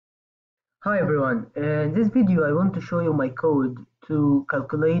Hi everyone, in this video I want to show you my code to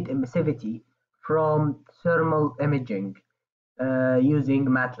calculate emissivity from thermal imaging using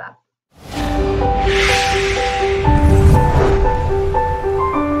MATLAB.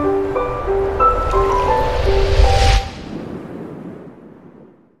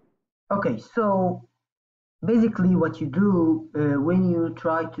 Okay, so basically what you do when you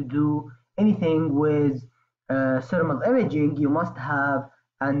try to do anything with thermal imaging, you must have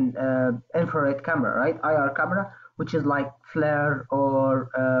an infrared camera, right? IR camera, which is like FLIR or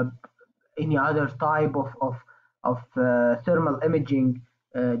any other type of thermal imaging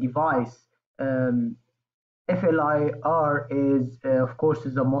device. FLIR is, of course,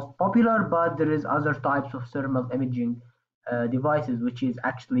 is the most popular, but there is other types of thermal imaging devices, which is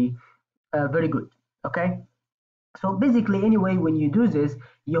actually very good. Okay, so basically, anyway, when you do this,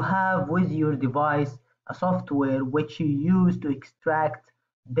 you have with your device a software which you use to extract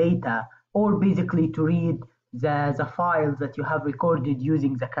data or basically to read the files that you have recorded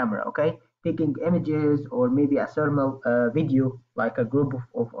using the camera, okay? Taking images or maybe a thermal video, like a group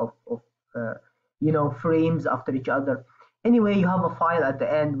of frames after each other. Anyway, you have a file at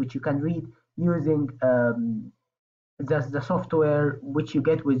the end which you can read using the software which you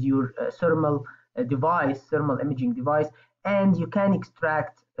get with your thermal imaging device, and you can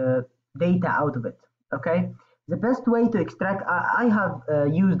extract data out of it. Okay, the best way to extract, I have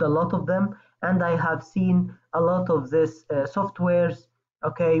used a lot of them, and I have seen a lot of this softwares.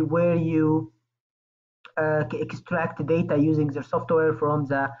 Okay, where you extract data using their software from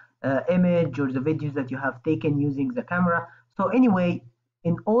the image or the videos that you have taken using the camera. So anyway,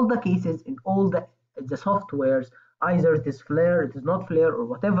 in all the cases, in all the softwares, either it is FLIR, it is not FLIR, or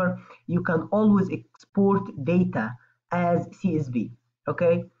whatever, you can always export data as CSV.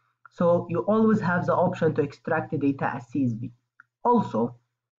 Okay, so you always have the option to extract the data as CSV. Also,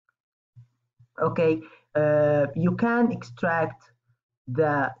 okay, you can extract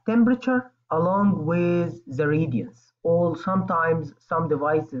the temperature along with the radiance, or sometimes some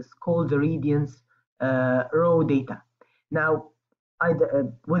devices call the radiance raw data. Now,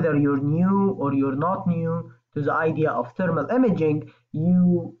 whether you're new or you're not new to the idea of thermal imaging,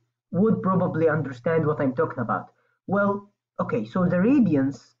 you would probably understand what I'm talking about. Well, okay, so the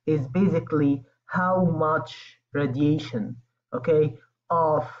radiance is basically how much radiation, okay,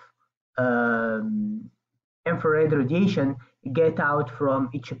 of um, infrared radiation get out from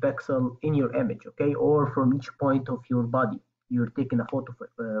each pixel in your image, okay, or from each point of your body you're taking a photo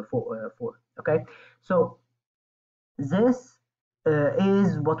for. Okay, so this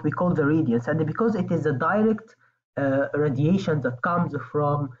is what we call the radiance, and because it is a direct radiation that comes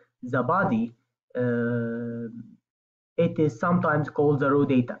from the body, uh, it is sometimes called the raw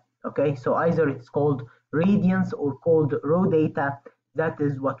data. Okay, so either it's called radiance or called raw data. That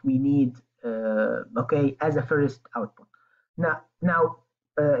is what we need, okay, as a first output. Now,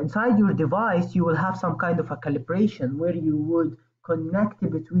 inside your device, you will have some kind of a calibration where you would connect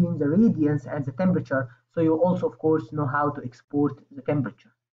between the radiance and the temperature. So you also, of course, know how to export the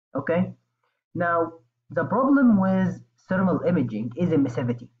temperature. Okay. Now, the problem with thermal imaging is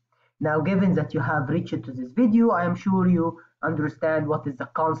emissivity. Now, given that you have reached to this video, I am sure you understand what is the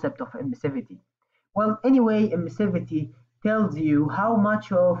concept of emissivity. Well, anyway, emissivity tells you how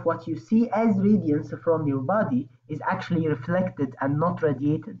much of what you see as radiance from your body is actually reflected and not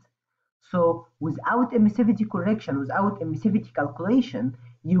radiated. So without emissivity correction, without emissivity calculation,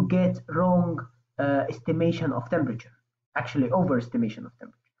 you get wrong estimation of temperature, actually overestimation of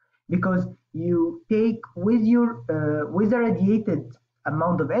temperature, because you take with the radiated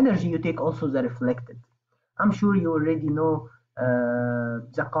amount of energy, you take also the reflected. I'm sure you already know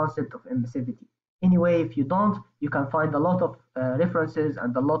the concept of emissivity. Anyway, if you don't, you can find a lot of references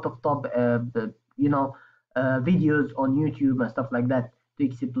and a lot of top, videos on YouTube and stuff like that to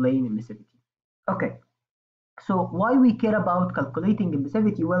explain emissivity. Okay, so why we care about calculating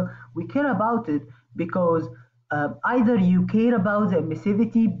emissivity? Well, we care about it because either you care about the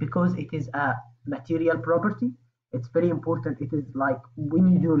emissivity because it is a material property. It's very important. It is like when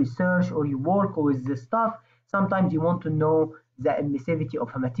you do research or you work with this stuff, sometimes you want to know the emissivity of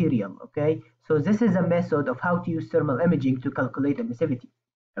a material, okay? So this is a method of how to use thermal imaging to calculate emissivity,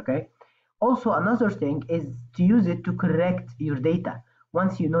 okay? Also, another thing is to use it to correct your data.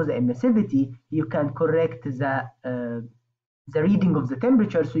 Once you know the emissivity, you can correct the reading of the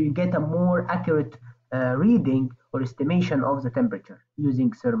temperature, so you get a more accurate reading or estimation of the temperature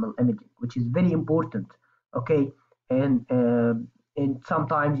using thermal imaging, which is very important. Okay, and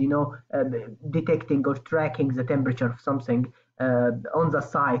sometimes detecting or tracking the temperature of something on the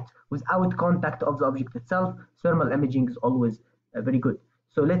site without contact of the object itself, thermal imaging is always very good.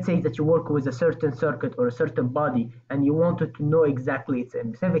 So let's say that you work with a certain circuit or a certain body and you wanted to know exactly its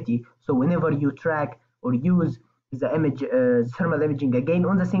emissivity. So whenever you track or use the image, thermal imaging again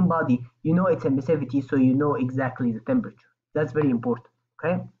on the same body, you know its emissivity, so you know exactly the temperature. That's very important.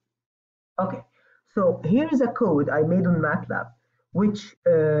 Okay. Okay. So here is a code I made on MATLAB, which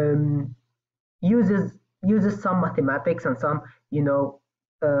uses some mathematics and some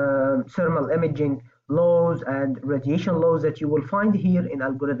thermal imaging laws and radiation laws that you will find here in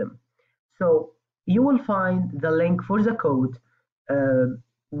algorithm. So you will find the link for the code uh,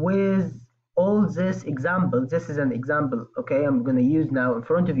 with all this example. This is an example, okay, I'm going to use now in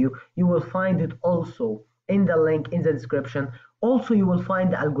front of you. You will find it also in the link in the description. Also, you will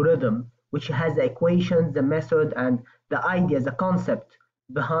find the algorithm, which has the equations, the method, and the idea, the concept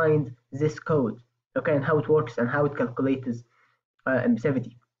behind this code, okay, and how it works and how it calculates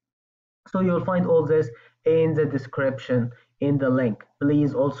emissivity. So you'll find all this in the description in the link.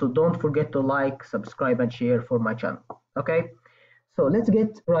 Please also don't forget to like, subscribe, and share for my channel. Okay, so let's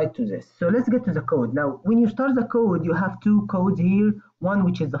get right to this. So let's get to the code. Now, when you start the code, you have two codes here. One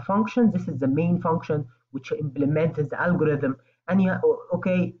which is the function. This is the main function which implements the algorithm, and you have,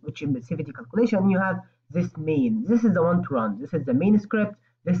 okay, which emissivity calculation. And you have this main. This is the one to run. This is the main script.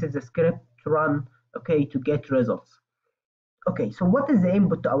 This is the script to run, okay, to get results. Okay, so what is the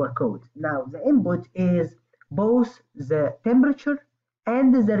input to our code? Now, the input is both the temperature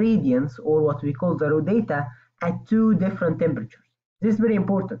and the radiance, or what we call the raw data, at two different temperatures. This is very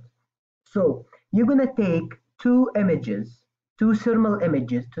important. So you're going to take two images, two thermal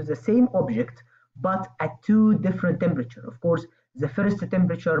images to the same object, but at two different temperatures. Of course, the first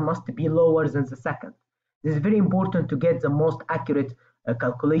temperature must be lower than the second. This is very important to get the most accurate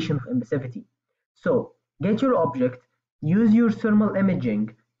calculation of emissivity. So get your object, use your thermal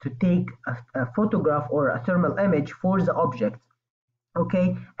imaging to take a photograph or a thermal image for the object,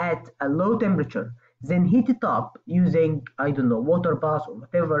 okay, at a low temperature. Then heat it up using, I don't know, water bath or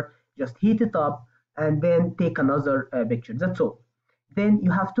whatever. Just heat it up and then take another picture. That's all. Then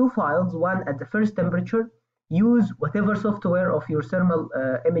you have two files, one at the first temperature. Use whatever software of your thermal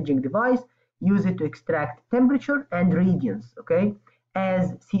imaging device. Use it to extract temperature and radiance, okay,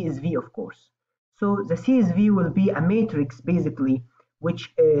 as CSV, of course. So the CSV will be a matrix basically,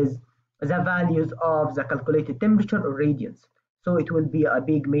 which is the values of the calculated temperature or radiance. So it will be a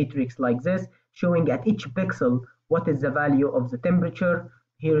big matrix like this, showing at each pixel what is the value of the temperature.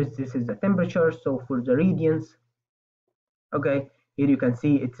 This is the temperature. So for the radiance, okay, here you can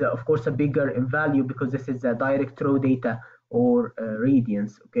see it's of course a bigger in value because this is the direct raw data or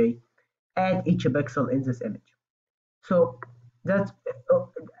radiance, okay, at each pixel in this image. So that's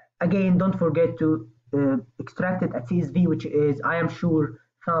again, don't forget to extract it at CSV, which is, I am sure,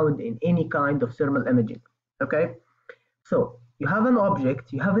 found in any kind of thermal imaging. Okay, so you have an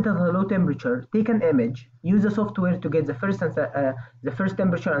object, you have it at a low temperature. Take an image, use the software to get the first and the first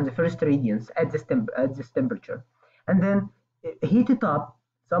temperature and the first radiance at this temperature, and then heat it up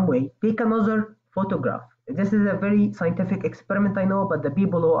some way. Take another photograph. This is a very scientific experiment, I know, but the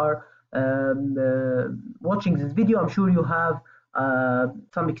people who are watching this video, I'm sure you have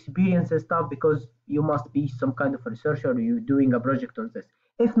some experience and stuff, because you must be some kind of a researcher or you're doing a project on this.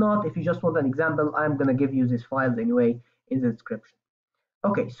 If not, if you just want an example, I'm gonna give you these files anyway in the description.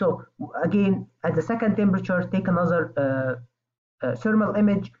 Okay, so again, at the second temperature, take another thermal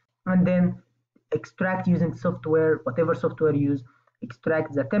image and then extract using software, whatever software you use,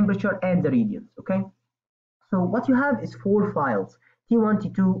 extract the temperature and the radiance, okay? So what you have is four files, T1,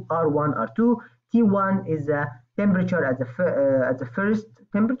 T2, R1, R2. T1 is the temperature at the first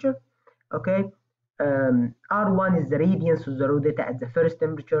temperature, okay? R1 is the radiance of the raw data at the first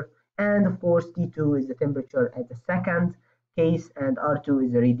temperature, and of course T2 is the temperature at the second case, and R2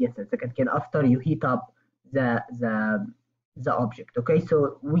 is the radiance at the second case after you heat up the object, okay?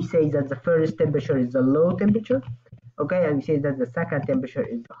 So we say that the first temperature is the low temperature, okay, and we say that the second temperature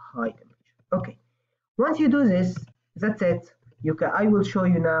is the high temperature, okay? Once you do this, that's it. I will show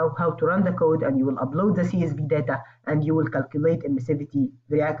you now how to run the code, and you will upload the CSV data, and you will calculate emissivity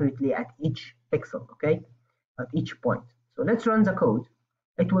very accurately at each pixel, okay, at each point. So let's run the code.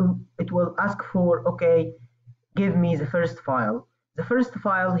 It will ask for, okay, give me the first file. The first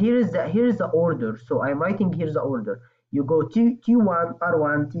file, here is the order. So I'm writing here's the order. You go T1,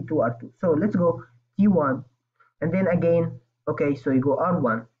 R1, T2, R2. So let's go T1, and then again, okay, so you go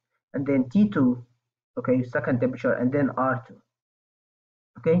R1, and then T2, okay, second temperature, and then R2.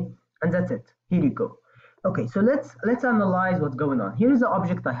 Okay, and that's it. Here you go. Okay, so let's analyze what's going on. Here is the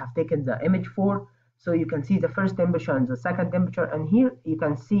object I have taken the image for. So you can see the first temperature and the second temperature, and here you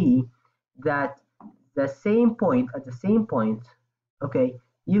can see that at the same point, okay,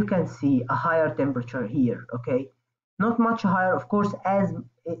 you can see a higher temperature here, okay, not much higher, of course, as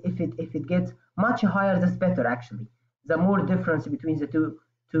if it gets much higher, that's better actually. The more difference between the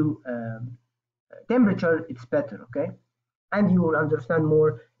two temperature, it's better, okay, and you will understand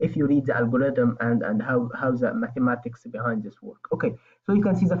more if you read the algorithm and how the mathematics behind this work. Okay, so you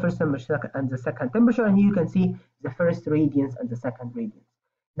can see the first temperature and the second temperature, and here you can see the first radiance and the second radiance.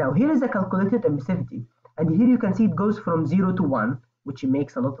 Now here is a calculated emissivity, and here you can see it goes from 0 to 1, which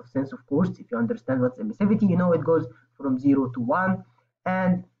makes a lot of sense, of course. If you understand what's emissivity, you know it goes from 0 to 1,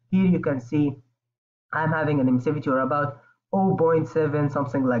 and here you can see I'm having an emissivity or about 0.7,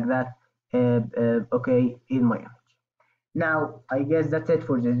 something like that, okay, in my image. Now, I guess that's it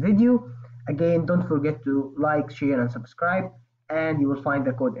for this video. Again, don't forget to like, share, and subscribe, and you will find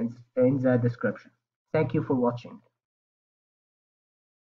the code in the description. Thank you for watching.